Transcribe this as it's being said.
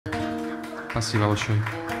Спасибо большое.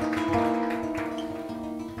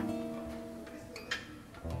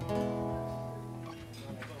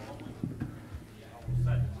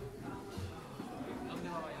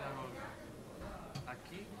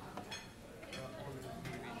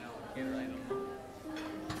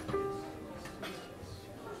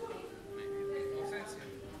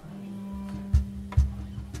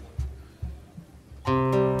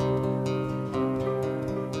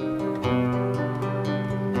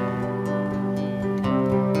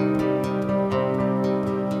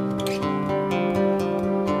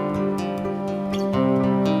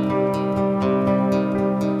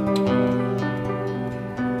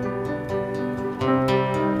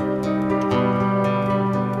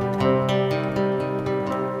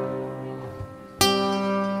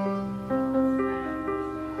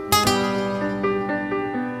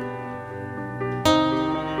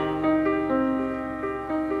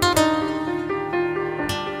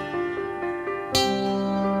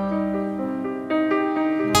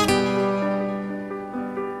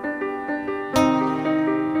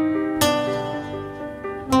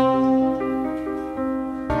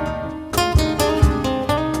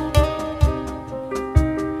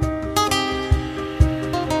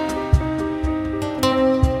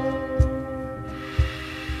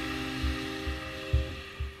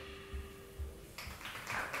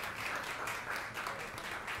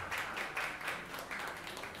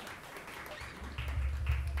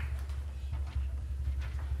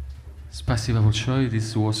 Спасибо большое.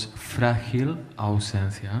 This was Frágil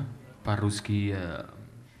ausencia. По-русски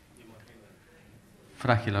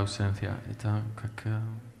Frágil ausencia. Это как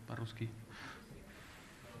по-русски?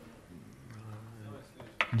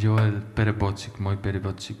 Yo el переводчик, мой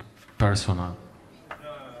переводчик персонал.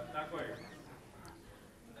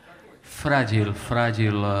 Frágil.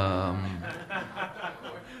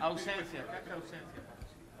 Ausencia. Как ausencia?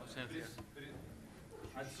 Ausencia.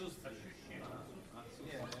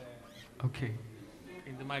 Okay,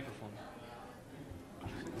 in the microphone.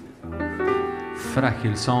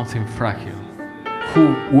 Frágil, something fragile.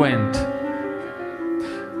 Who went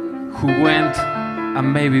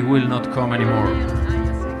and maybe will not come anymore.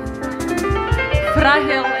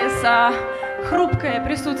 Фрагил — это хрупкое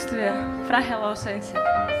присутствие. Фрагил ausencia.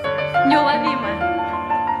 Неуловимое.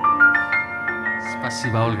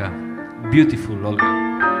 Спасибо, Olga. Beautiful,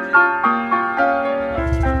 Olga.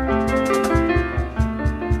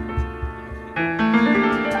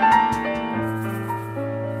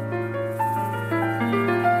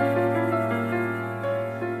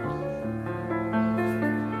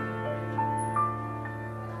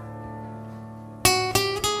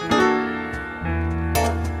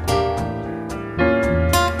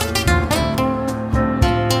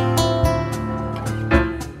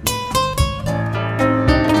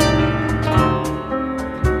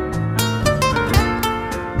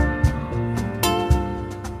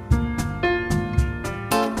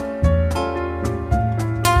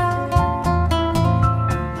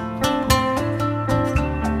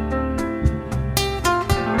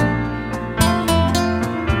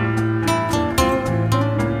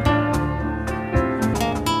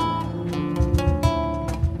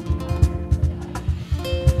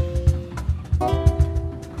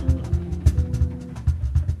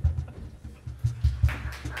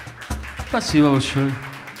 Спасибо большое.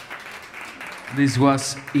 This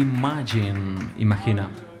was Imagina.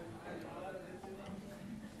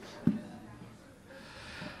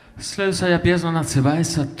 Следующая песня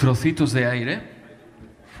называется «Trocitos de aire»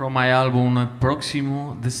 from my album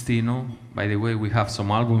Próximo Destino. By the way, we have some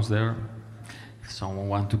albums there. If someone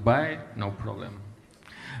want to buy, no problem.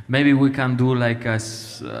 Maybe we can do like a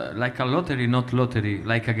lottery, not lottery,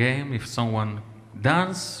 like a game. If someone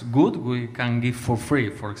dance good, we can give for free,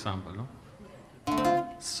 for example. No?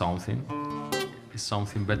 Something. Is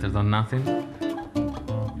something better than nothing?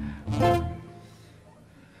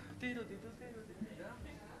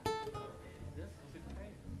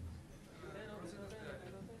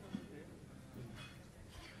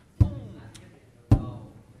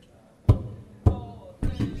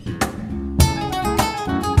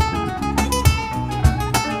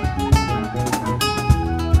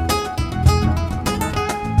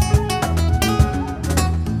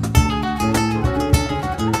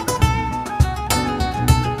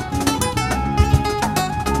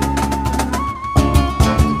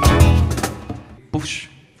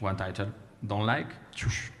 One title, don't like,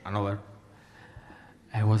 another.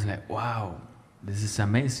 I was like, wow, this is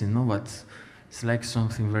amazing, no? But it's like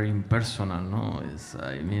something very impersonal, no?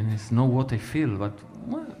 It's not what I feel, but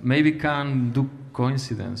well, maybe can do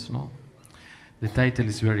coincidence, no? The title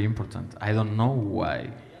is very important. I don't know why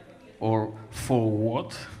or for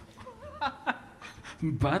what,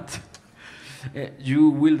 But you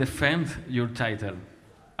will defend your title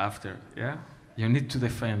after, yeah? You need to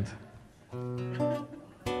defend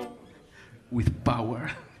with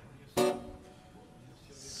power.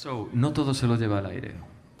 So, no todo se lo lleva al aire.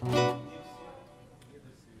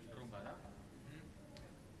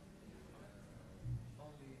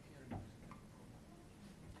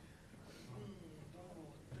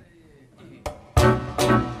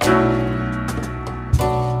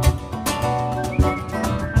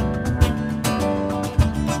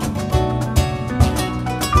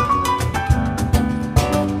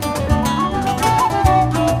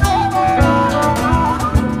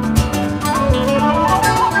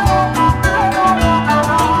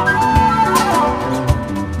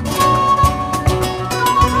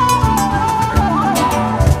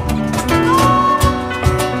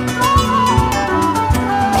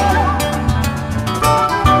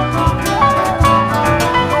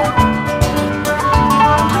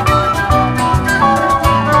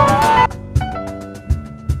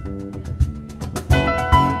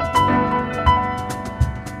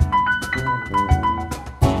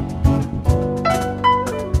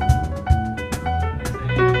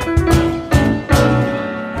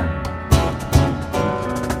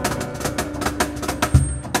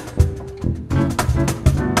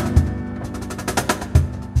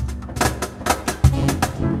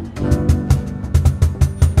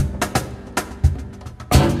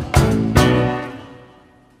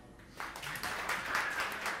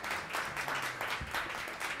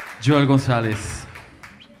 Joel González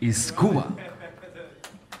is Cuba.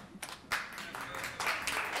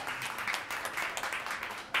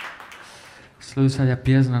 Slušajte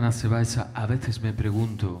pjesma nazývající A veces me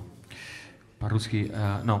pregunto. Po rusky,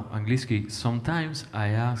 no, anglicky. Sometimes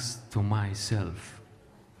I ask to myself.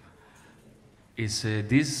 Is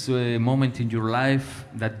this moment in your life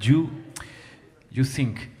that you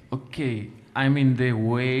think, okay, I'm in the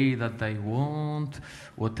way that I want,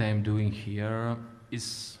 what I'm doing here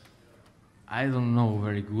is, I don't know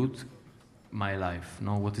very good my life,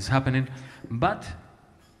 know what is happening, but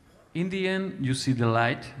in the end you see the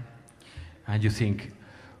light and you think,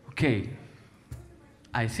 okay,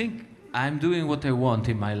 I think I'm doing what I want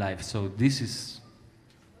in my life, so this is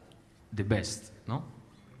the best, ¿no?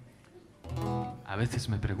 A veces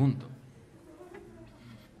me pregunto.